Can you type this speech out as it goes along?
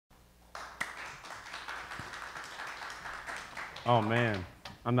Oh, man.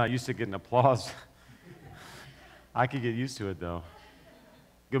 I'm not used to getting applause. I could get used to it, though.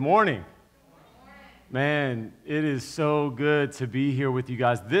 Good morning. Man, it is so good to be here with you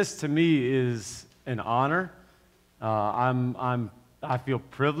guys. This, to me, is an honor. I feel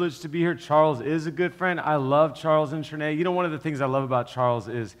privileged to be here. Charles is a good friend. I love Charles and Trinae. You know, one of the things I love about Charles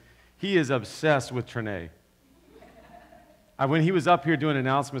is he is obsessed with Trinae. When he was up here doing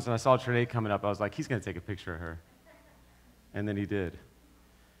announcements and I saw Trinae coming up, I was like, he's going to take a picture of her. And then he did.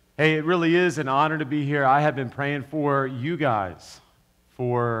 Hey, it really is an honor to be here. I have been praying for you guys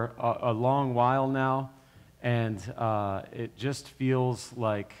for a long while now, and it just feels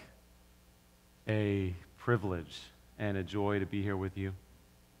like a privilege and a joy to be here with you.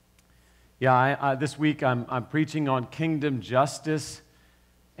 Yeah, this week I'm preaching on kingdom justice,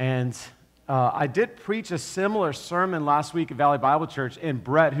 and I did preach a similar sermon last week at Valley Bible Church, and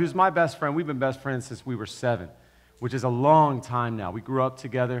Brett, who's my best friend, we've been best friends since we were 7, which is a long time now. We grew up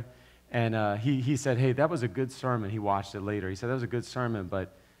together, and he said, hey, that was a good sermon. He watched it later. He said, that was a good sermon,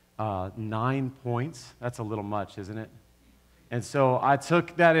 but 9 points, that's a little much, isn't it? And so I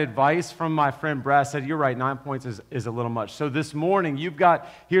took that advice from my friend Brad. I said, you're right, 9 points is a little much. So this morning,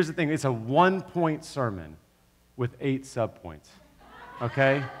 here's the thing, it's a 1-point sermon with 8 subpoints,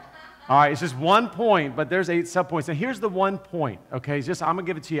 okay? All right, it's just 1 point, but there's 8 subpoints. And here's the 1 point, okay? I'm going to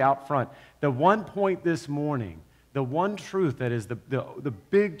give it to you out front. The 1 point this morning, the one truth that is the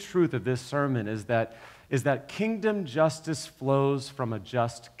big truth of this sermon is that kingdom justice flows from a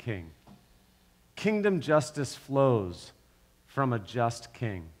just king. Kingdom justice flows from a just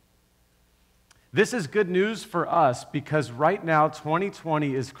king. This is good news for us because right now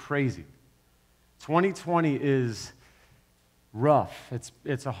 2020 is crazy. 2020 is rough.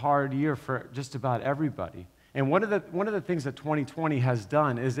 It's a hard year for just about everybody. And one of the things that 2020 has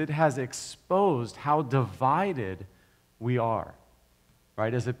done is it has exposed how divided we are.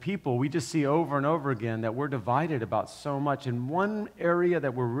 Right? As a people, we just see over and over again that we're divided about so much. And one area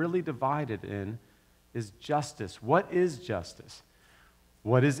that we're really divided in is justice. What is justice?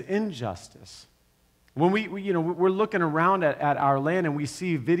 What is injustice? When we're looking around at our land and we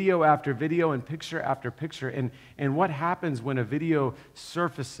see video after video and picture after picture, and what happens when a video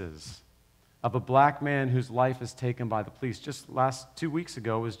surfaces of a black man whose life is taken by the police? Just 2 weeks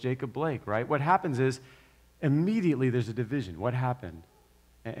ago was Jacob Blake, right? What happens is immediately there's a division. What happened?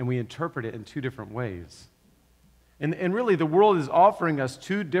 And we interpret it in 2 different ways. And really the world is offering us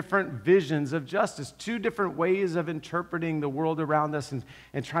 2 different visions of justice, 2 different ways of interpreting the world around us and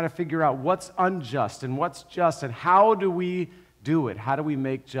trying to figure out what's unjust and what's just and how do we do it? How do we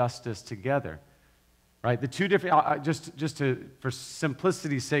make justice together? Right? The 2 different, for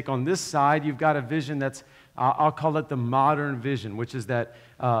simplicity's sake, on this side, you've got a vision that's, I'll call it the modern vision, which is that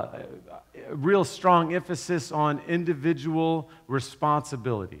real strong emphasis on individual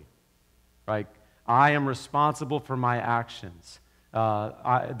responsibility. Right? I am responsible for my actions.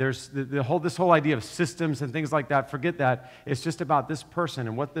 There's this whole idea of systems and things like that. Forget that. It's just about this person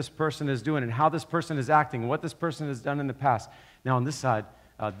and what this person is doing and how this person is acting and what this person has done in the past. Now, on this side,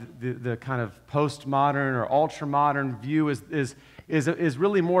 the kind of postmodern or ultra-modern view is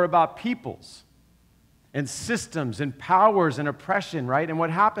really more about peoples and systems and powers and oppression, right? And what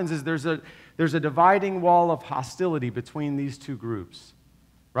happens is there's a dividing wall of hostility between these 2 groups,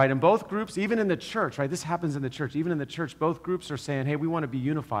 right? And both groups, even in the church, right? This happens in the church. Even in the church, both groups are saying, hey, we want to be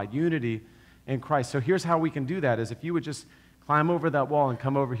unified, unity in Christ. So here's how we can do that, is if you would just climb over that wall and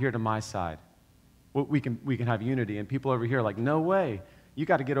come over here to my side, we can have unity. And people over here are like, no way. You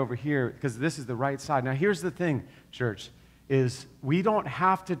got to get over here because this is the right side. Now, here's the thing, church, is we don't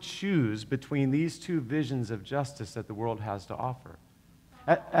have to choose between these 2 visions of justice that the world has to offer.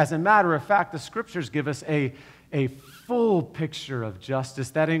 As a matter of fact, the Scriptures give us a full picture of justice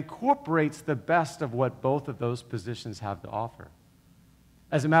that incorporates the best of what both of those positions have to offer.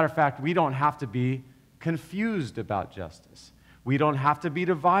 As a matter of fact, we don't have to be confused about justice. We don't have to be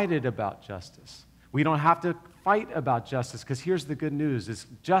divided about justice. We don't have to fight about justice, because here's the good news, is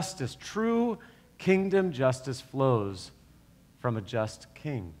justice, true kingdom justice flows from a just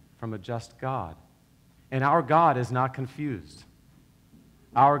king, from a just God. And our God is not confused.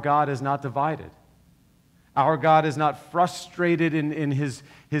 Our God is not divided. Our God is not frustrated in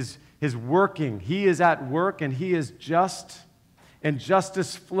his working. He is at work and he is just, and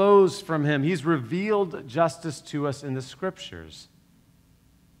justice flows from him. He's revealed justice to us in the Scriptures.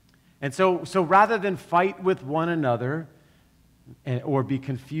 And so rather than fight with one another or be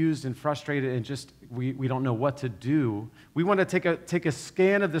confused and frustrated and just we don't know what to do, we want to take a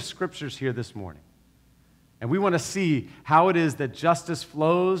scan of the Scriptures here this morning. And we want to see how it is that justice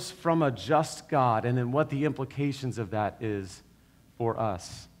flows from a just God and then what the implications of that is for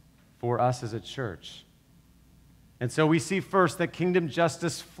us as a church. And so we see first that kingdom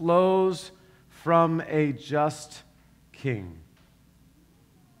justice flows from a just king.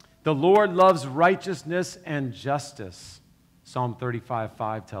 The Lord loves righteousness and justice, Psalm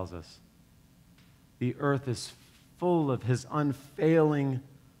 35:5 tells us. The earth is full of his unfailing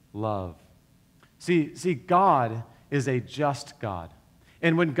love. See, God is a just God.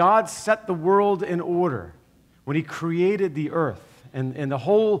 And when God set the world in order, when he created the earth and the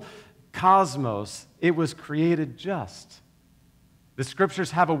whole cosmos, it was created just. The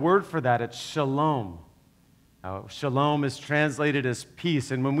scriptures have a word for that. It's shalom. Shalom is translated as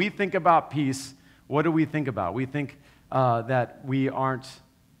peace. And when we think about peace, what do we think about? We think that we aren't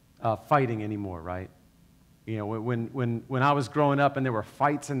fighting anymore, right? You know, when I was growing up and there were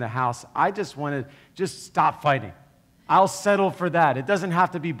fights in the house, I just wanted, just stop fighting. I'll settle for that. It doesn't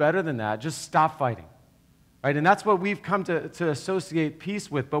have to be better than that. Just stop fighting. Right? And that's what we've come to associate peace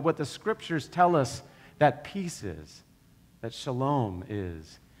with. But what the scriptures tell us that peace is, that shalom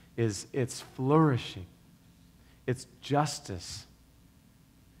is it's flourishing. It's justice.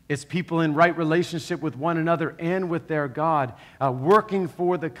 It's people in right relationship with one another and with their God, working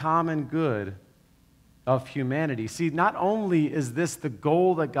for the common good of humanity. See, not only is this the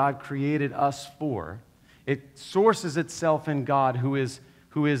goal that God created us for, it sources itself in God, who is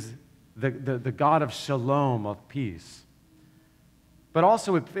the God of shalom, of peace. But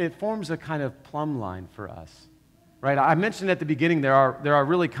also it forms a kind of plumb line for us. Right? I mentioned at the beginning there are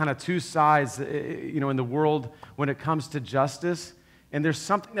really kind of two sides, in the world when it comes to justice, and there's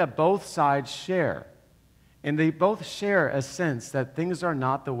something that both sides share. And they both share a sense that things are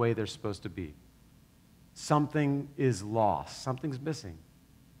not the way they're supposed to be. Something is lost, something's missing.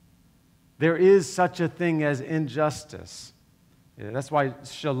 There is such a thing as injustice. That's why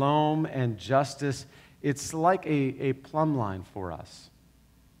shalom and justice, it's like a plumb line for us.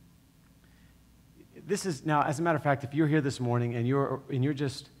 This is now, as a matter of fact, if you're here this morning and you're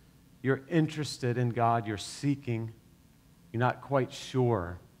interested in God, you're seeking, you're not quite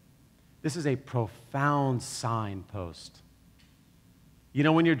sure, this is a profound signpost. You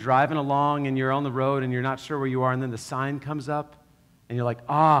know, when you're driving along and you're on the road and you're not sure where you are, and then the sign comes up and you're like,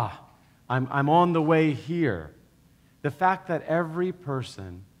 I'm on the way here. The fact that every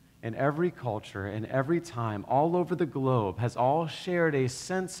person in every culture and every time all over the globe has all shared a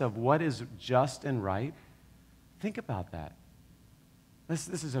sense of what is just and right, think about that. This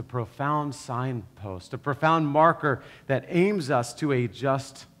is a profound signpost, a profound marker that aims us to a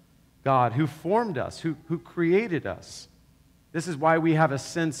just God who formed us, who created us. This is why we have a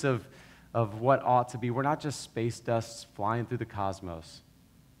sense of what ought to be. We're not just space dust flying through the cosmos,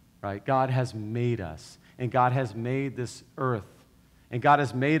 right? God has made us, and God has made this earth, and God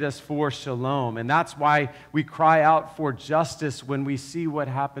has made us for shalom. And that's why we cry out for justice when we see what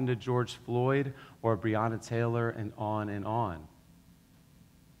happened to George Floyd or Breonna Taylor and on and on.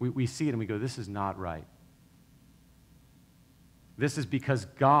 We see it and we go, this is not right. This is because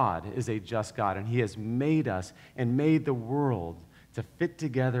God is a just God, and He has made us and made the world to fit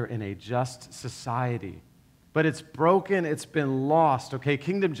together in a just society. But it's broken, it's been lost, okay?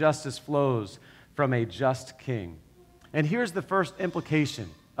 Kingdom justice flows from a just king. And here's the first implication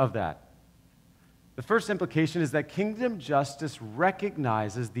of that. The first implication is that kingdom justice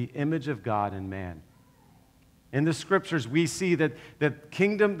recognizes the image of God in man. In the scriptures, we see that the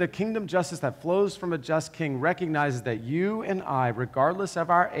kingdom justice that flows from a just king recognizes that you and I, regardless of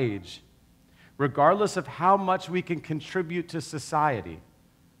our age, regardless of how much we can contribute to society,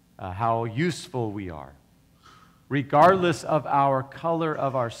 how useful we are, regardless of our color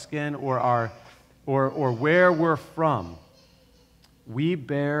of our skin or where we're from, we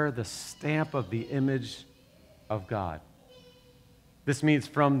bear the stamp of the image of God. This means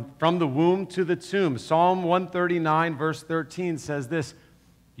from the womb to the tomb. Psalm 139, verse 13 says this,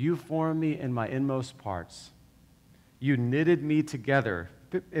 "You formed me in my inmost parts. You knitted me together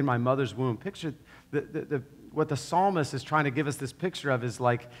in my mother's womb." Picture what the psalmist is trying to give us this picture of is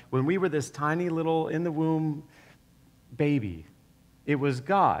like when we were this tiny little in the womb baby, it was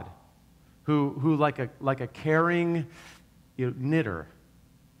God who like a caring knitter.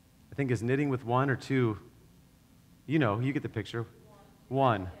 I think is knitting with one or two. You get the picture.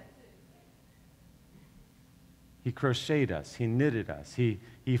 One. He crocheted us. He knitted us. He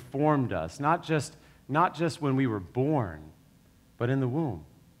formed us. Not just when we were born, but in the womb.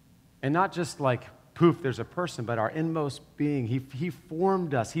 And not just like, poof, there's a person, but our inmost being. He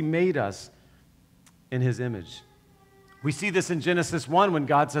formed us. He made us in His image. We see this in Genesis 1 when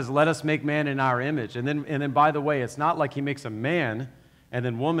God says, "Let us make man in our image." And then by the way, it's not like He makes a man and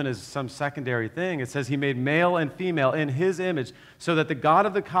then woman is some secondary thing. It says he made male and female in his image, so that the God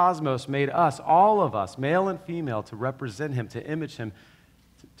of the cosmos made us, all of us, male and female, to represent him, to image him,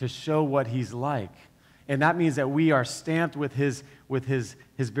 to show what he's like. And that means that we are stamped with his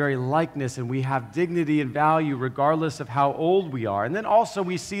very likeness, and we have dignity and value regardless of how old we are. And then also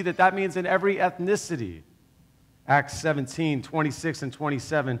we see that means in every ethnicity. Acts 17, 26 and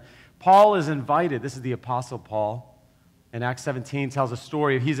 27. Paul is invited. This is the Apostle Paul. And Acts 17 tells a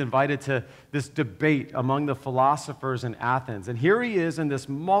story of he's invited to this debate among the philosophers in Athens. And here he is in this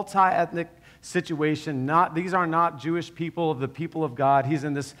multi-ethnic situation. These are not Jewish people, the people of God. He's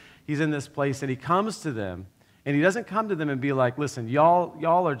in this place, and he comes to them. And he doesn't come to them and be like, listen,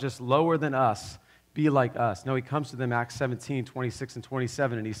 y'all are just lower than us. Be like us. No, he comes to them, Acts 17, 26 and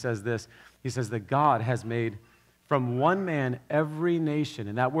 27, and he says this. He says that God has made from one man every nation.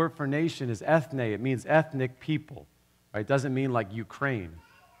 And that word for nation is ethne. It means ethnic people. Right? It doesn't mean like Ukraine.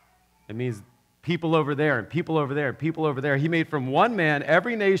 It means people over there and people over there and people over there. He made from one man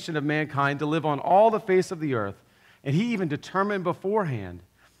every nation of mankind to live on all the face of the earth. And he even determined beforehand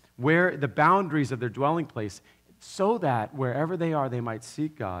where the boundaries of their dwelling place, so that wherever they are, they might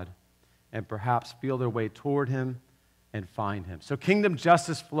seek God and perhaps feel their way toward him and find him. So kingdom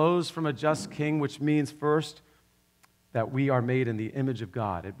justice flows from a just king, which means first that we are made in the image of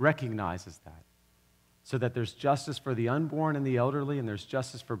God. It recognizes that. So that there's justice for the unborn and the elderly, and there's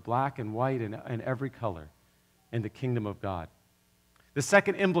justice for black and white and every color in the kingdom of God. The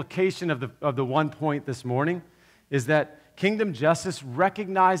second implication of the 1 point this morning is that kingdom justice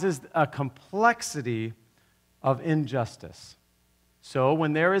recognizes a complexity of injustice. So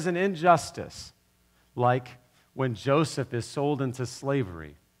when there is an injustice, like when Joseph is sold into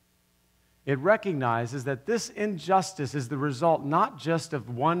slavery, it recognizes that this injustice is the result not just of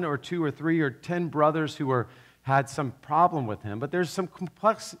 1 or 2 or 3 or 10 brothers who had some problem with him, but there's some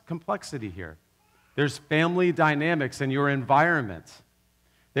complexity here. There's family dynamics in your environment.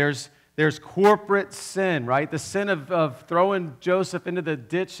 There's corporate sin, right? The sin of throwing Joseph into the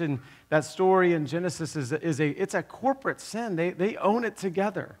ditch, and that story in Genesis it's a corporate sin. They own it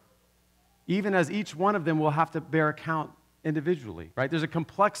together, even as each one of them will have to bear account individually, right? There's a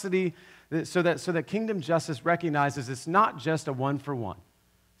complexity so that kingdom justice recognizes it's not just a one-for-one.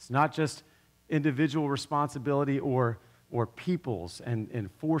 It's not just individual responsibility or peoples and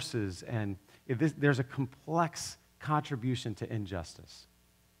forces, and there's a complex contribution to injustice.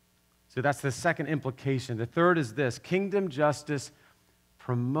 So that's the second implication. The third is this: kingdom justice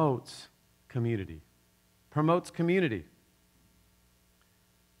promotes community. Promotes community.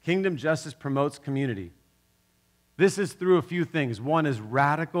 Kingdom justice promotes community. This is through a few things. One is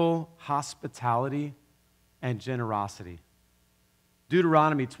radical hospitality and generosity.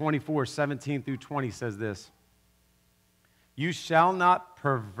 Deuteronomy 24, 17 through 20 says this: "You shall not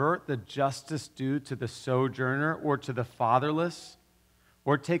pervert the justice due to the sojourner or to the fatherless,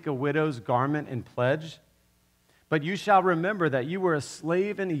 or take a widow's garment in pledge. But you shall remember that you were a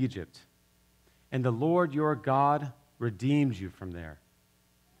slave in Egypt, and the Lord your God redeemed you from there.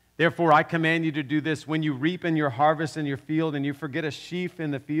 Therefore, I command you to do this: when you reap in your harvest in your field, and you forget a sheaf in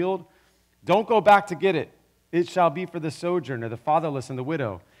the field, don't go back to get it. It shall be for the sojourner, the fatherless, and the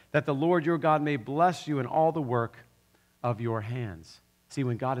widow, that the Lord your God may bless you in all the work of your hands." See,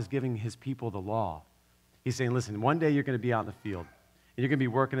 when God is giving his people the law, he's saying, listen, one day you're going to be out in the field, and you're going to be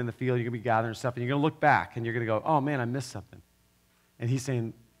working in the field, you're going to be gathering stuff, and you're going to look back, and you're going to go, oh, man, I missed something. And he's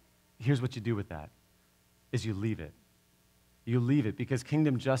saying, here's what you do with that, is you leave it. You leave it, because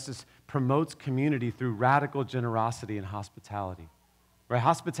kingdom justice promotes community through radical generosity and hospitality. Right?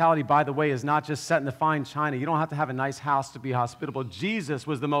 Hospitality, by the way, is not just set in the fine china. You don't have to have a nice house to be hospitable. Jesus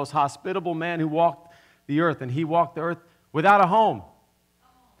was the most hospitable man who walked the earth, and he walked the earth without a home.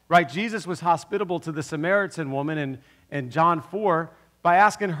 Right? Jesus was hospitable to the Samaritan woman in John 4 by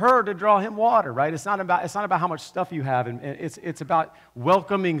asking her to draw him water. Right? It's not about how much stuff you have, and it's about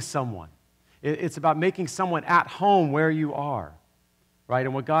welcoming someone. It's about making someone at home where you are, right?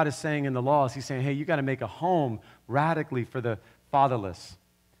 And what God is saying in the law is he's saying, hey, you got to make a home radically for the fatherless,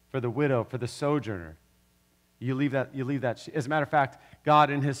 for the widow, for the sojourner. You leave that. As a matter of fact, God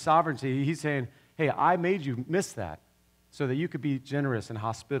in his sovereignty, he's saying, hey, I made you miss that so that you could be generous and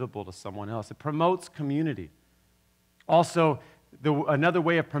hospitable to someone else. It promotes community. Also, another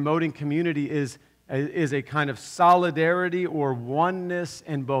way of promoting community is a kind of solidarity or oneness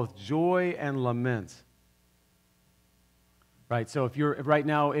in both joy and lament. Right? So if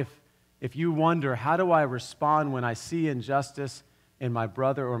you wonder, how do I respond when I see injustice and my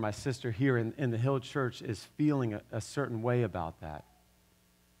brother or my sister here in the Hill Church is feeling a certain way about that?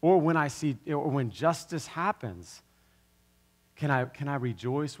 Or when justice happens, Can I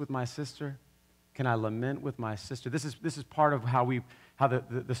rejoice with my sister? Can I lament with my sister? This is part of how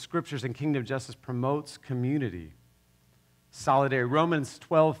the scriptures and kingdom justice promotes community. Solidarity. Romans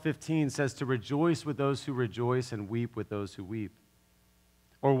 12:15 says to rejoice with those who rejoice and weep with those who weep.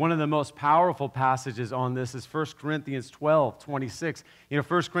 Or one of the most powerful passages on this is 1 Corinthians 12:26.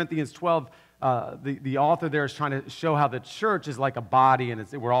 1 Corinthians 12, the author there is trying to show how the church is like a body, and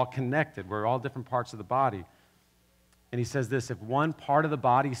we're all connected. We're all different parts of the body. And he says this, if one part of the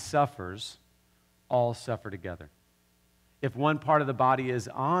body suffers, all suffer together. If one part of the body is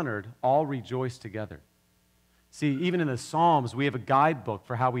honored, all rejoice together. See, even in the Psalms, we have a guidebook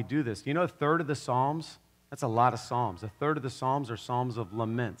for how we do this. A third of the Psalms, that's a lot of Psalms. A third of the Psalms are Psalms of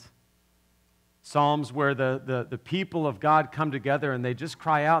lament. Psalms where the people of God come together and they just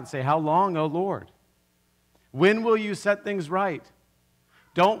cry out and say, how long, O Lord? When will you set things right?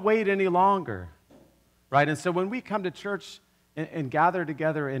 Don't wait any longer. Right? And so when we come to church and gather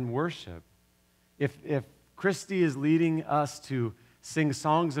together in worship, if Christy is leading us to sing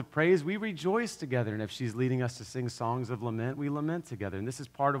songs of praise, we rejoice together. And if she's leading us to sing songs of lament, we lament together. And this is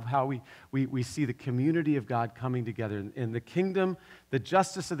part of how we see the community of God coming together. In the kingdom, the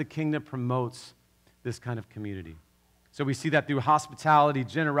justice of the kingdom promotes this kind of community. So we see that through hospitality,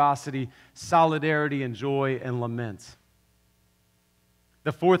 generosity, solidarity, and joy, and lament.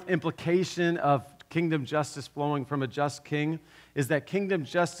 The fourth implication of kingdom justice flowing from a just king is that kingdom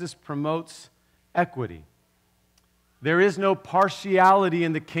justice promotes equity. There is no partiality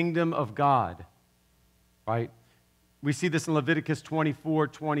in the kingdom of God, right? We see this in Leviticus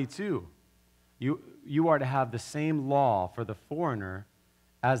 24:22. You are to have the same law for the foreigner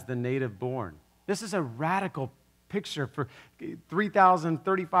as the native born. This is a radical picture for 3,000,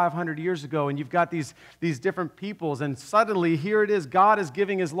 3,500 years ago, and you've got these different peoples, and suddenly here it is, God is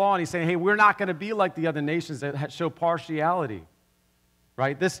giving his law, and he's saying, hey, we're not going to be like the other nations that show partiality,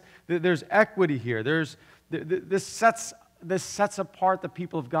 right? There's equity here. This sets apart the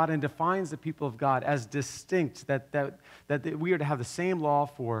people of God and defines the people of God as distinct, that we are to have the same law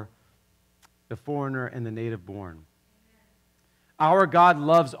for the foreigner and the native born. Our God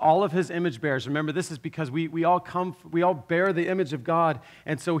loves all of his image bearers. Remember, this is because we all bear the image of God,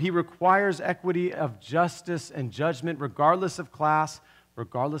 and so he requires equity of justice and judgment, regardless of class,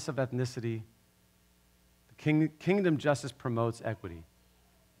 regardless of ethnicity. Kingdom justice promotes equity.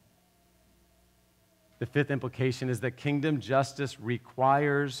 The fifth implication is that kingdom justice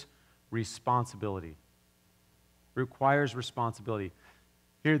requires responsibility. Requires responsibility.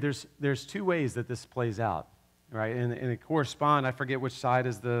 Here, there's two ways that this plays out. Right, and it corresponds. I forget which side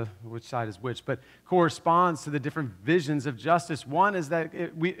is which, but corresponds to the different visions of justice. One is that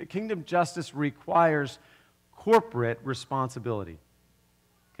kingdom justice requires corporate responsibility.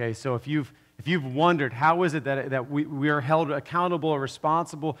 Okay, so if you've wondered how is it that we are held accountable or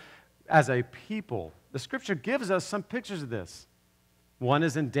responsible as a people, the Scripture gives us some pictures of this. One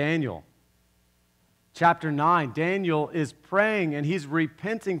is in Daniel. Chapter 9, Daniel is praying and he's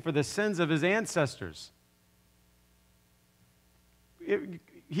repenting for the sins of his ancestors.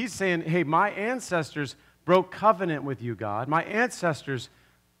 He's saying, hey, my ancestors broke covenant with you, God. My ancestors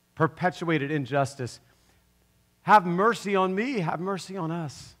perpetuated injustice. Have mercy on me. Have mercy on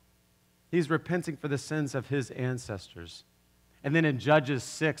us. He's repenting for the sins of his ancestors. And then in Judges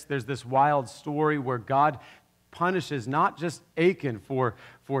 6, there's this wild story where God punishes not just Achan for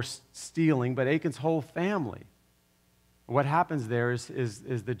stealing, but Achan's whole family. What happens there is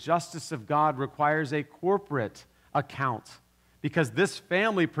the justice of God requires a corporate account, because this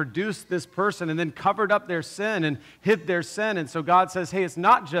family produced this person and then covered up their sin and hid their sin. And so God says, hey, it's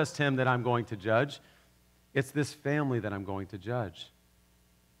not just him that I'm going to judge. It's this family that I'm going to judge.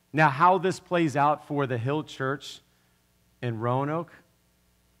 Now, how this plays out for the Hill Church in Roanoke,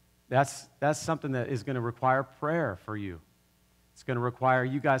 that's something that is going to require prayer for you. It's going to require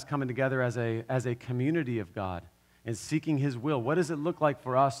you guys coming together as a community of God and seeking his will. What does it look like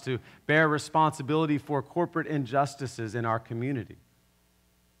for us to bear responsibility for corporate injustices in our community?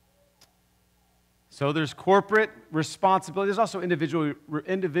 So there's corporate responsibility. There's also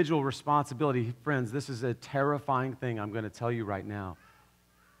individual responsibility. Friends, this is a terrifying thing I'm going to tell you right now.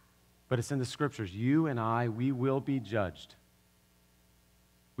 But it's in the Scriptures. You and I, we will be judged.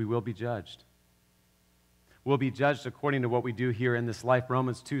 We will be judged. We'll be judged according to what we do here in this life.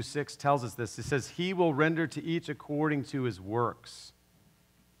 Romans 2:6 tells us this. It says, he will render to each according to his works.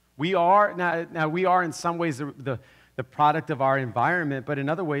 We are in some ways the product of our environment, but in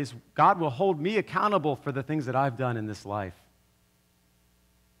other ways, God will hold me accountable for the things that I've done in this life.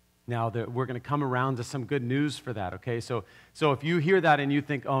 Now, we're going to come around to some good news for that, okay? So if you hear that and you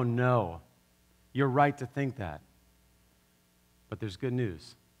think, oh no, you're right to think that. But there's good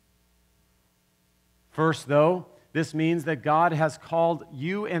news. First, though, this means that God has called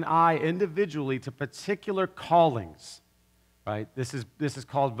you and I individually to particular callings, right? This is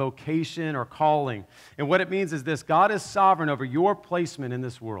called vocation or calling. And what it means is this: God is sovereign over your placement in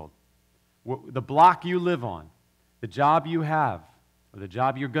this world. The block you live on, the job you have, or the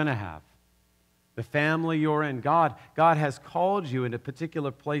job you're going to have, the family you're in. God has called you into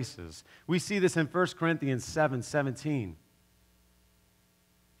particular places. We see this in 1 Corinthians 7:17.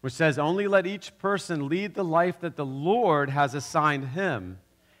 Which says, only let each person lead the life that the Lord has assigned him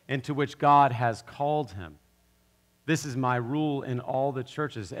and to which God has called him. This is my rule in all the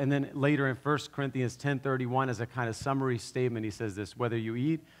churches. And then later in 1 Corinthians 10:31, as a kind of summary statement, he says this: whether you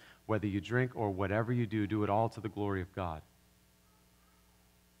eat, whether you drink, or whatever you do, do it all to the glory of God.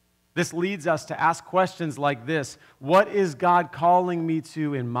 This leads us to ask questions like this: what is God calling me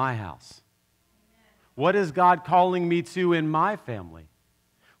to in my house? What is God calling me to in my family?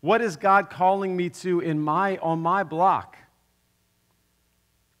 What is God calling me to on my block?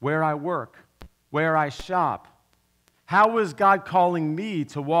 Where I work, where I shop. How is God calling me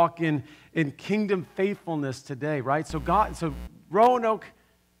to walk in kingdom faithfulness today, right? So Roanoke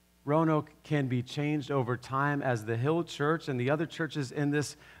can be changed over time as the Hill Church and the other churches in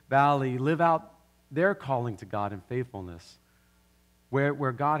this valley live out their calling to God in faithfulness,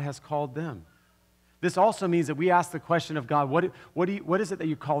 where God has called them. This also means that we ask the question of God, what is it that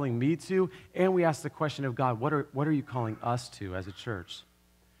you're calling me to? And we ask the question of God, what are you calling us to as a church?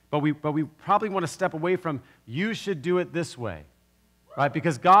 But we probably want to step away from, you should do it this way, right?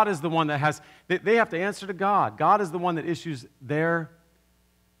 Because God is the one that they have to answer to God. God is the one that issues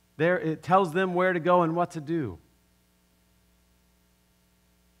it tells them where to go and what to do.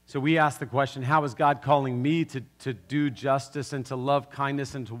 So we ask the question, how is God calling me to do justice and to love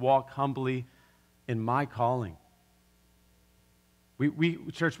kindness and to walk humbly in my calling?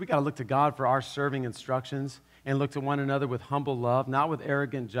 Church, we got to look to God for our serving instructions and look to one another with humble love, not with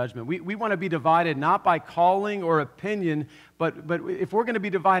arrogant judgment. We want to be divided not by calling or opinion, but if we're going to be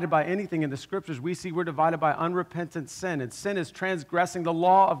divided by anything in the Scriptures, we see we're divided by unrepentant sin. And sin is transgressing the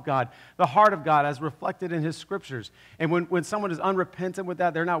law of God, the heart of God, as reflected in His Scriptures. And when someone is unrepentant with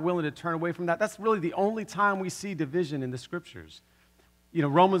that, they're not willing to turn away from that. That's really the only time we see division in the Scriptures. You know,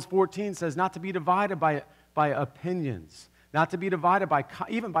 Romans 14 says not to be divided by opinions, not to be divided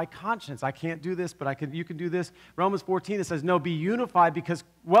even by conscience. I can't do this, but you can do this. Romans 14, it says, no, be unified, because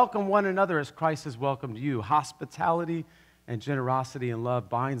welcome one another as Christ has welcomed you. Hospitality and generosity and love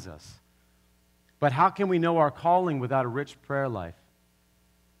binds us. But how can we know our calling without a rich prayer life?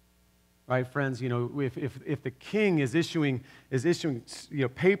 Right, friends, you know, if the king is issuing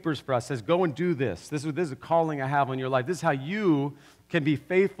papers for us, says, go and do this. This is a calling I have on your life. This is how you can be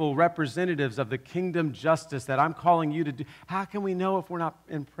faithful representatives of the kingdom justice that I'm calling you to do. How can we know if we're not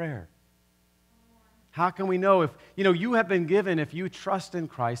in prayer? How can we know if, you have been given, if you trust in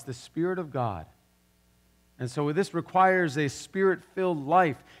Christ, the Spirit of God. And so this requires a Spirit-filled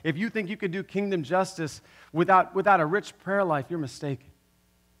life. If you think you can do kingdom justice without a rich prayer life, you're mistaken.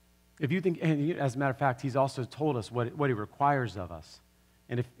 If you think, and as a matter of fact, He's also told us what He requires of us.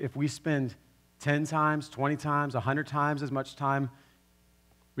 And if we spend 10 times, 20 times, 100 times as much time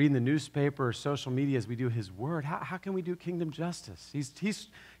reading the newspaper or social media as we do His Word, how can we do kingdom justice?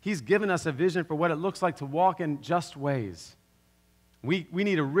 He's given us a vision for what it looks like to walk in just ways. We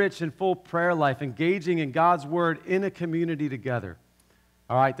need a rich and full prayer life, engaging in God's Word in a community together.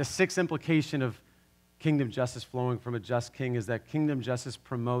 All right, the sixth implication of kingdom justice flowing from a just king is that kingdom justice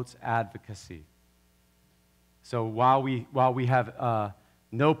promotes advocacy. So while we have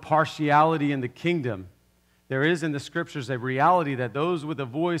no partiality in the kingdom, there is in the Scriptures a reality that those with a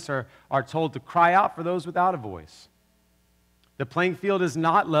voice are told to cry out for those without a voice. The playing field is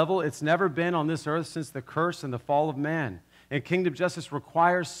not level. It's never been on this earth since the curse and the fall of man. And kingdom justice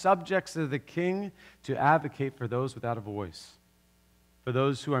requires subjects of the king to advocate for those without a voice. For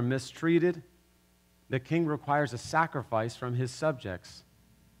those who are mistreated, the king requires a sacrifice from his subjects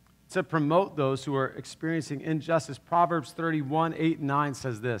to promote those who are experiencing injustice. Proverbs 31, 8 and 9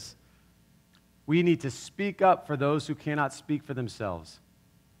 says this: we need to speak up for those who cannot speak for themselves.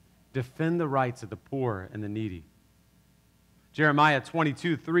 Defend the rights of the poor and the needy. Jeremiah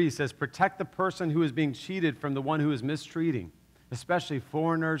 22, 3 says, protect the person who is being cheated from the one who is mistreating, especially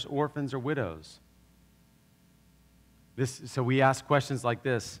foreigners, orphans, or widows. So we ask questions like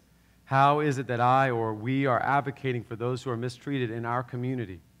this: how is it that I or we are advocating for those who are mistreated in our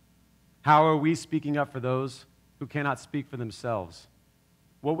community? How are we speaking up for those who cannot speak for themselves?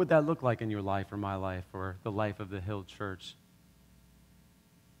 What would that look like in your life or my life or the life of the Hill Church?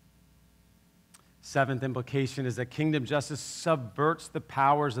 Seventh implication is that kingdom justice subverts the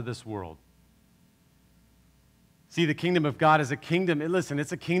powers of this world. See, the kingdom of God is a kingdom. Listen,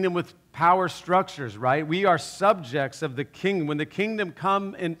 it's a kingdom with power structures, right? We are subjects of the king. When the kingdom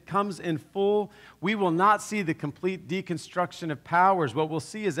comes in full, we will not see the complete deconstruction of powers. What we'll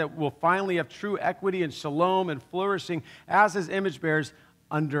see is that we'll finally have true equity and shalom and flourishing as his image bearers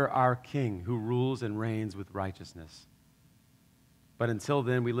under our king who rules and reigns with righteousness. But until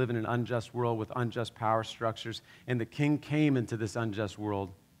then, we live in an unjust world with unjust power structures, and the king came into this unjust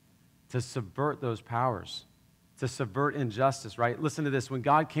world to subvert those powers, to subvert injustice, right? Listen to this. When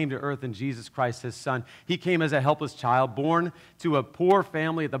God came to earth in Jesus Christ, his son, he came as a helpless child, born to a poor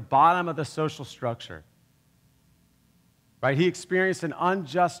family at the bottom of the social structure, right? He experienced an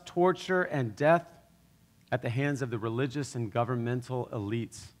unjust torture and death at the hands of the religious and governmental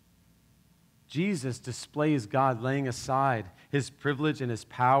elites. Jesus displays God laying aside his privilege and his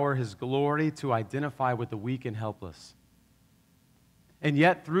power, his glory to identify with the weak and helpless. And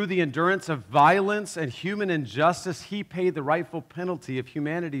yet, through the endurance of violence and human injustice, he paid the rightful penalty of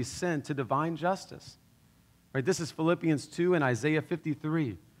humanity's sin to divine justice. Right? This is Philippians 2 and Isaiah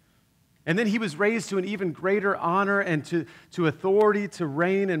 53. And then he was raised to an even greater honor and to authority to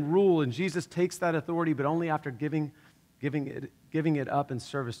reign and rule. And Jesus takes that authority, but only after giving it up in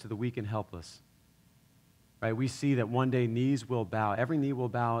service to the weak and helpless. Right? We see that one day knees will bow. Every knee will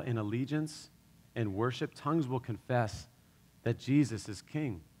bow in allegiance and worship. Tongues will confess that Jesus is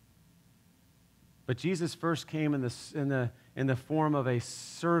king. But Jesus first came in the form of a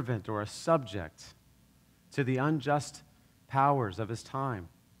servant or a subject to the unjust powers of his time.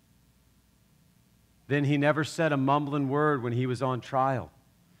 Then he never said a mumbling word when he was on trial,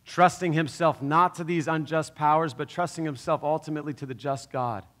 trusting himself not to these unjust powers, but trusting himself ultimately to the just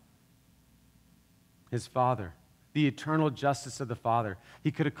God, his Father, the eternal justice of the Father.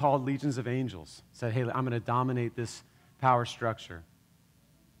 He could have called legions of angels, said, hey, I'm going to dominate this power structure.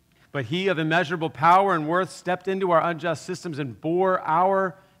 But he of immeasurable power and worth stepped into our unjust systems and bore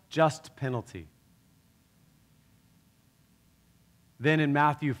our just penalty. Then in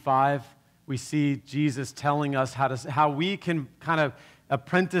Matthew 5, we see Jesus telling us how we can kind of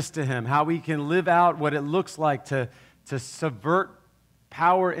apprentice to him, how we can live out what it looks like to subvert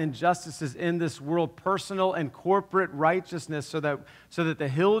power injustices in this world, personal and corporate righteousness, so that the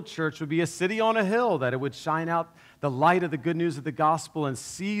Hill Church would be a city on a hill, that it would shine out the light of the good news of the gospel and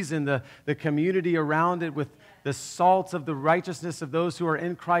season the community around it with the salt of the righteousness of those who are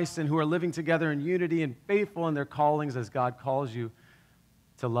in Christ and who are living together in unity and faithful in their callings as God calls you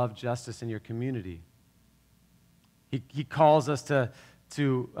to love justice in your community. He calls us to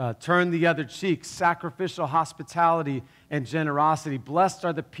turn the other cheek, sacrificial hospitality and generosity. Blessed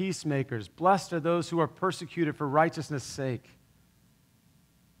are the peacemakers. Blessed are those who are persecuted for righteousness' sake.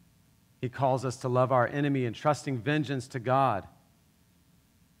 He calls us to love our enemy and trusting vengeance to God.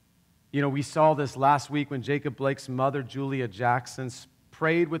 You know, we saw this last week when Jacob Blake's mother, Julia Jackson,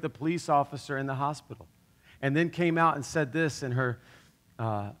 prayed with a police officer in the hospital and then came out and said this in her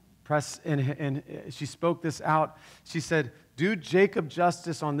press, and she spoke this out. She said, do Jacob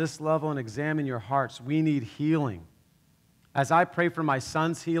justice on this level and examine your hearts. We need healing. As I pray for my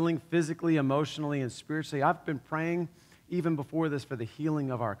son's healing, physically, emotionally, and spiritually, I've been praying even before this for the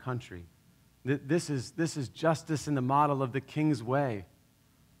healing of our country. This is justice in the model of the King's way.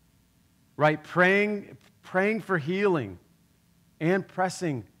 Right? Praying for healing and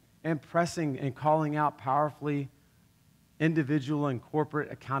pressing and calling out powerfully individual and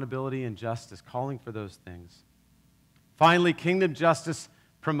corporate accountability and justice, calling for those things. Finally, kingdom justice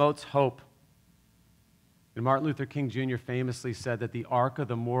promotes hope. And Martin Luther King Jr. famously said that the arc of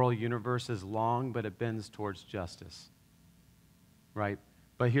the moral universe is long, but it bends towards justice. Right?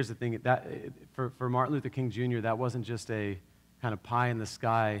 But here's the thing, that for Martin Luther King Jr., that wasn't just a kind of pie in the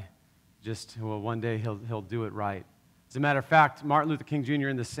sky, just, well, one day he'll do it right. As a matter of fact, Martin Luther King Jr.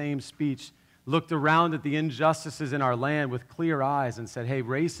 in the same speech looked around at the injustices in our land with clear eyes and said, hey,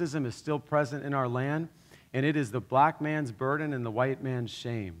 racism is still present in our land, and it is the black man's burden and the white man's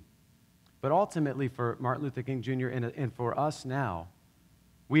shame. But ultimately, for Martin Luther King Jr. and for us now,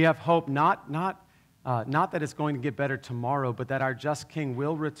 we have hope not that it's going to get better tomorrow, but that our just King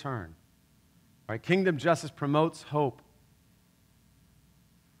will return. Right? Kingdom justice promotes hope.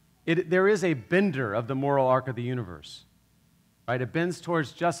 There is a bender of the moral arc of the universe. Right? It bends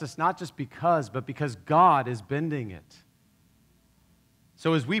towards justice not just because, but because God is bending it.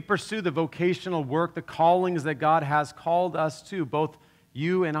 So as we pursue the vocational work, the callings that God has called us to, both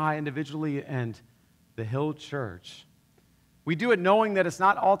you and I individually and the Hill Church, we do it knowing that it's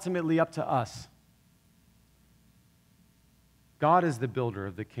not ultimately up to us. God is the builder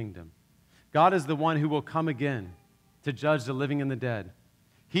of the kingdom. God is the one who will come again to judge the living and the dead.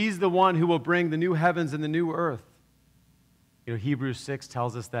 He's the one who will bring the new heavens and the new earth. You know, Hebrews 6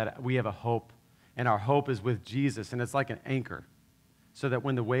 tells us that we have a hope, and our hope is with Jesus, and it's like an anchor, so that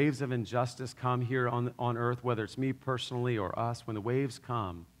when the waves of injustice come here on earth, whether it's me personally or us, when the waves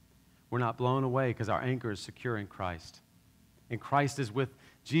come, we're not blown away because our anchor is secure in Christ. And Christ is with,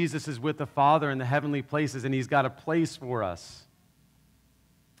 Jesus is with the Father in the heavenly places, and he's got a place for us.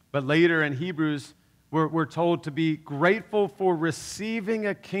 But later in Hebrews, we're told to be grateful for receiving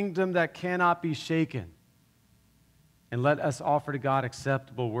a kingdom that cannot be shaken. And let us offer to God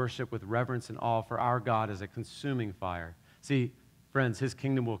acceptable worship with reverence and awe, for our God is a consuming fire. See, friends, his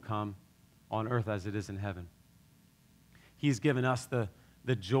kingdom will come on earth as it is in heaven. He's given us the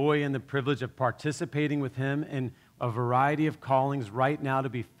joy and the privilege of participating with him in a variety of callings right now to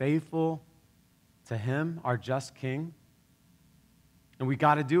be faithful to him, our just king. And we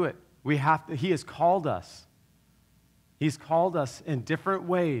got to do it. He has called us. He's called us in different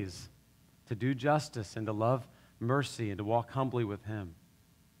ways to do justice and to love mercy and to walk humbly with him.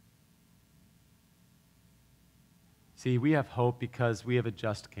 See, we have hope because we have a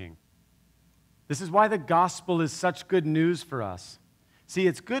just king. This is why the gospel is such good news for us. See,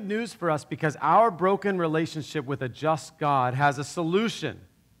 it's good news for us because our broken relationship with a just God has a solution.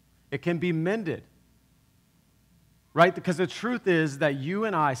 It can be mended. Right? Because the truth is that you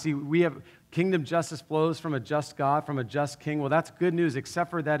and I, see, we have kingdom justice flows from a just God, from a just king. Well, that's good news,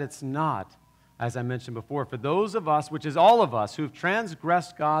 except for that it's not, as I mentioned before. For those of us, which is all of us, who have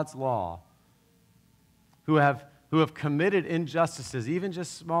transgressed God's law, who have committed injustices, even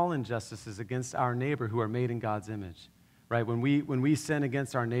just small injustices against our neighbor who are made in God's image. Right? When we sin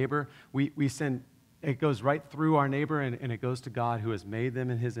against our neighbor, we sin, it goes right through our neighbor and it goes to God who has made them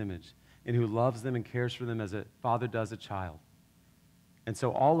in his image and who loves them and cares for them as a father does a child. And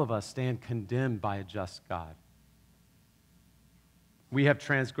so all of us stand condemned by a just God. We have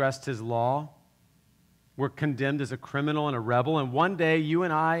transgressed his law. We're condemned as a criminal and a rebel. And one day, you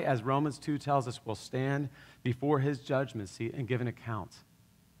and I, as Romans 2 tells us, will stand before his judgment seat and give an account.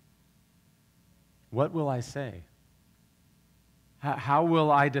 What will I say? How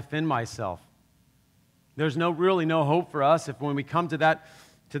will I defend myself? There's really no hope for us if when we come to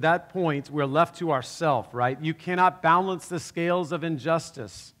that point, we're left to ourselves, right? You cannot balance the scales of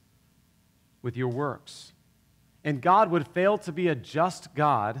injustice with your works. And God would fail to be a just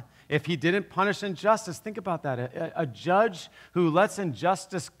God if he didn't punish injustice. Think about that. A judge who lets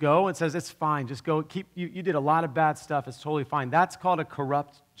injustice go and says, it's fine, just go, you did a lot of bad stuff, it's totally fine. That's called a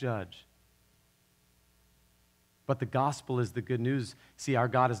corrupt judge. But the gospel is the good news. See, our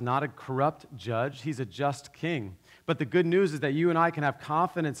God is not a corrupt judge. He's a just king. But the good news is that you and I can have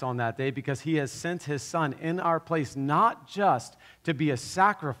confidence on that day because he has sent his son in our place, not just to be a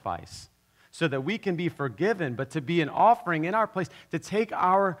sacrifice so that we can be forgiven, but to be an offering in our place, to take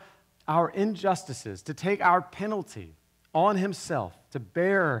our injustices, to take our penalty on himself, to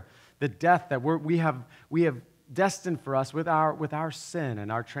bear the death that we have destined for us with our sin and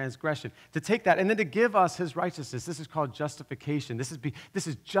our transgression, to take that and then to give us his righteousness. This is called justification. This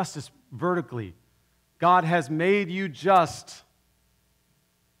is justice vertically. God has made you just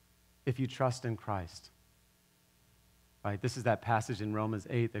if you trust in Christ. Right? This is that passage in Romans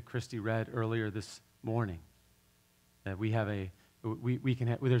 8 that Christy read earlier this morning. That we have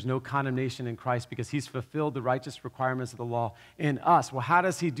there's no condemnation in Christ because he's fulfilled the righteous requirements of the law in us. Well, how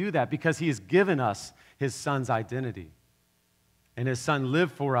does he do that? Because he has given us his son's identity. And his son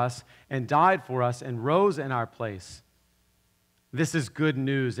lived for us and died for us and rose in our place. This is good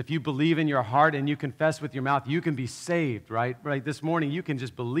news. If you believe in your heart and you confess with your mouth, you can be saved, right? Right. This morning, you can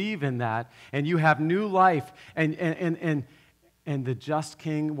just believe in that and you have new life. And the just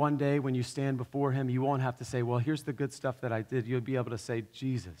king, one day when you stand before him, you won't have to say, well, here's the good stuff that I did. You'll be able to say,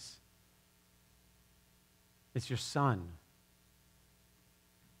 Jesus, it's your son.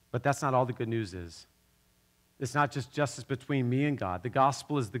 But that's not all the good news is. It's not just justice between me and God. The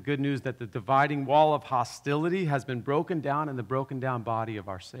gospel is the good news that the dividing wall of hostility has been broken down in the broken down body of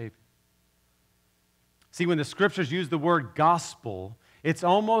our Savior. See, when the scriptures use the word gospel, it's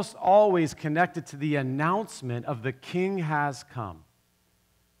almost always connected to the announcement of the king has come.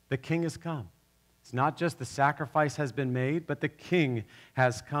 The king has come. It's not just the sacrifice has been made, but the king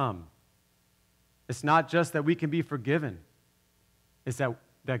has come. It's not just that we can be forgiven. It's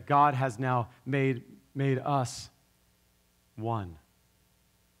that God has now made us one.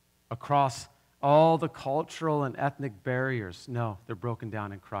 Across all the cultural and ethnic barriers, no, they're broken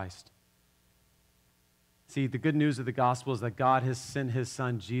down in Christ. See, the good news of the gospel is that God has sent his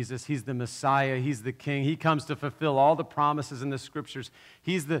son, Jesus. He's the Messiah. He's the King. He comes to fulfill all the promises in the scriptures.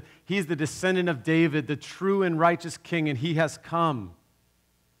 He's the descendant of David, the true and righteous King, and he has come.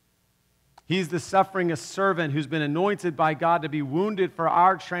 He's the suffering servant who's been anointed by God to be wounded for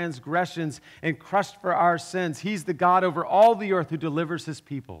our transgressions and crushed for our sins. He's the God over all the earth who delivers his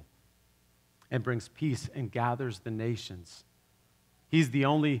people and brings peace and gathers the nations. He's the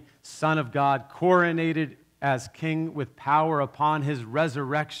only Son of God, coronated as King with power upon his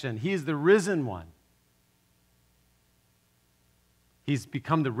resurrection. He's the risen one. He's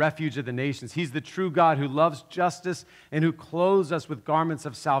become the refuge of the nations. He's the true God who loves justice and who clothes us with garments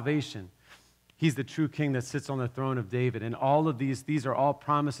of salvation. He's the true King that sits on the throne of David. And all of these are all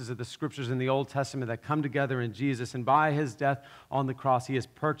promises of the scriptures in the Old Testament that come together in Jesus. And by his death on the cross, he has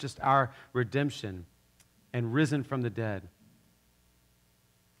purchased our redemption and risen from the dead.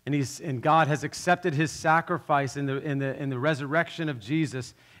 And God has accepted his sacrifice in the resurrection of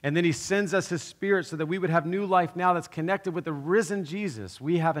Jesus. And then he sends us his Spirit so that we would have new life now that's connected with the risen Jesus.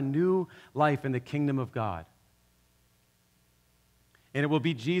 We have a new life in the kingdom of God. And it will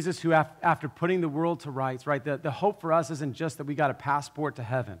be Jesus who, after putting the world to rights, right? The hope for us isn't just that we got a passport to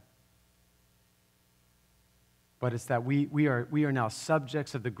heaven, but it's that we are now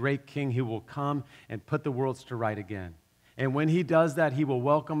subjects of the great King who will come and put the worlds to right again. And when he does that, he will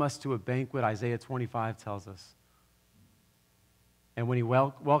welcome us to a banquet, Isaiah 25 tells us. And when he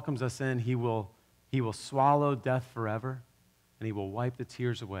welcomes us in, he will swallow death forever, and he will wipe the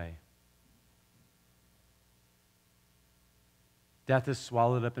tears away. Death is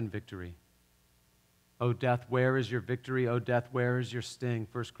swallowed up in victory. O death, where is your victory? O death, where is your sting?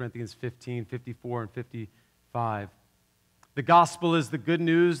 1 Corinthians 15, 54, and 55. The gospel is the good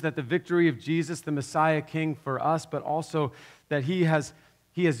news that the victory of Jesus, the Messiah King for us, but also that he has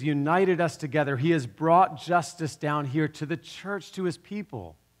united us together. He has brought justice down here to the church, to his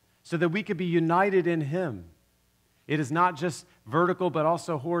people, so that we could be united in him. It is not just vertical, but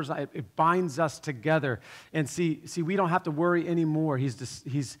also horizontal. It binds us together. And see, we don't have to worry anymore.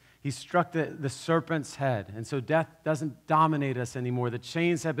 He's struck the serpent's head, and so death doesn't dominate us anymore. The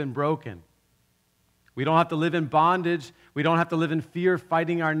chains have been broken. We don't have to live in bondage. We don't have to live in fear,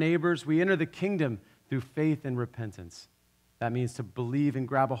 fighting our neighbors. We enter the kingdom through faith and repentance. That means to believe and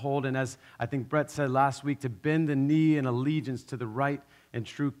grab a hold, and as I think Brett said last week, to bend the knee in allegiance to the right and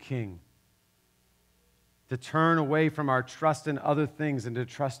true King. To turn away from our trust in other things and to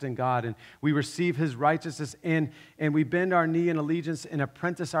trust in God. And we receive his righteousness, and we bend our knee in allegiance and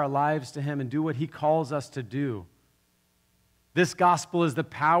apprentice our lives to him and do what he calls us to do. This gospel is the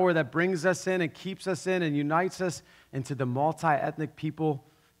power that brings us in and keeps us in and unites us into the multi-ethnic people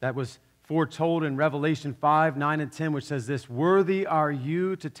that was foretold in Revelation 5, 9, and 10, which says this: "Worthy are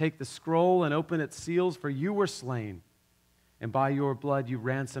you to take the scroll and open its seals, for you were slain, and by your blood you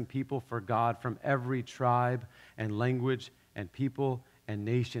ransomed people for God from every tribe and language and people and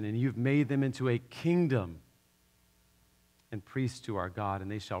nation, and you've made them into a kingdom and priests to our God,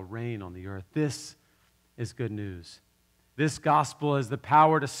 and they shall reign on the earth." This is good news. This gospel is the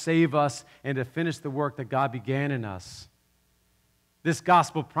power to save us and to finish the work that God began in us. This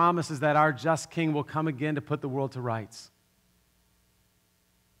gospel promises that our just King will come again to put the world to rights.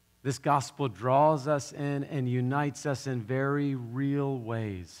 This gospel draws us in and unites us in very real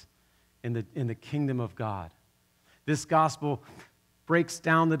ways in the kingdom of God. This gospel breaks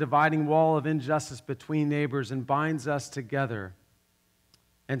down the dividing wall of injustice between neighbors and binds us together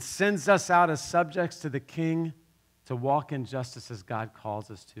and sends us out as subjects to the King to walk in justice as God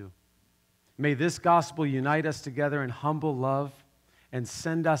calls us to. May this gospel unite us together in humble love and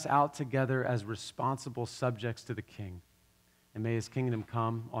send us out together as responsible subjects to the King. And may his kingdom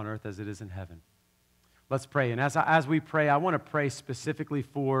come on earth as it is in heaven. Let's pray. And as we pray, I want to pray specifically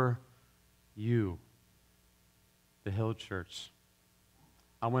for you, the Hill Church.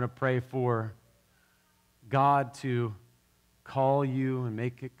 I want to pray for God to call you and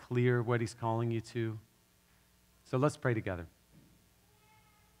make it clear what he's calling you to. So let's pray together.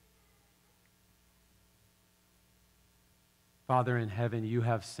 Father in heaven, you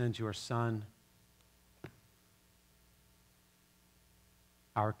have sent your Son,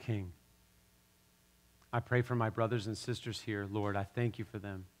 our King. I pray for my brothers and sisters here, Lord. I thank you for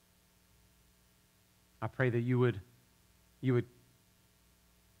them. I pray that you would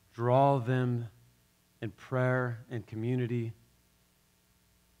draw them in prayer and community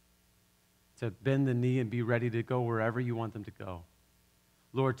to bend the knee and be ready to go wherever you want them to go.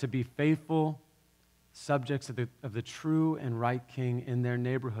 Lord, to be faithful subjects of the true and right King in their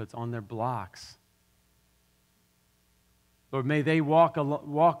neighborhoods, on their blocks. Lord, may they walk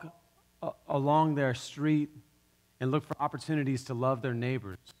along their street and look for opportunities to love their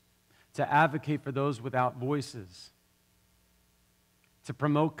neighbors, to advocate for those without voices, to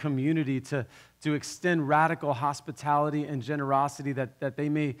promote community, to extend radical hospitality and generosity, that they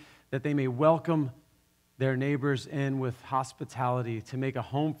may welcome their neighbors in with hospitality, to make a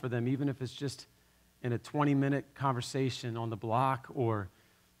home for them, even if it's just in a 20-minute conversation on the block or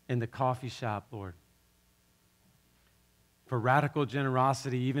in the coffee shop, Lord. For radical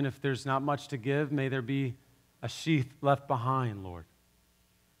generosity, even if there's not much to give, may there be a sheath left behind, Lord.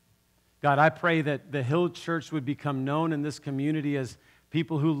 God, I pray that the Hill Church would become known in this community as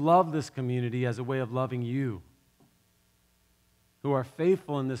people who love this community as a way of loving you, who are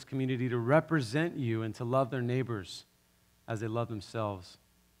faithful in this community to represent you and to love their neighbors as they love themselves.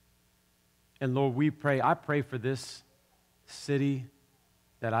 And Lord, I pray for this city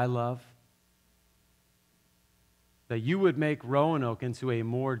that I love, that you would make Roanoke into a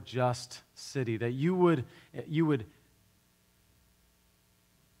more just city, that you would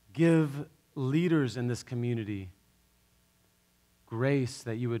give leaders in this community grace,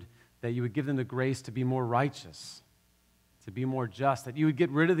 that you would give them the grace to be more righteous, to be more just, that you would get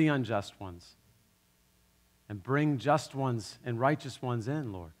rid of the unjust ones and bring just ones and righteous ones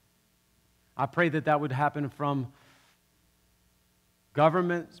in, Lord. I pray that that would happen from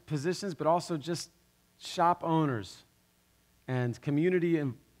government positions, but also just shop owners and community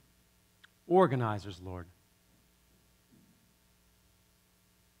and organizers, Lord,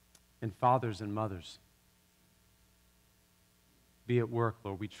 and fathers and mothers. Be at work,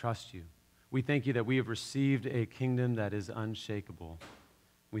 Lord. We trust you. We thank you that we have received a kingdom that is unshakable.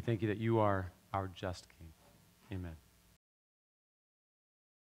 We thank you that you are our just King. Amen.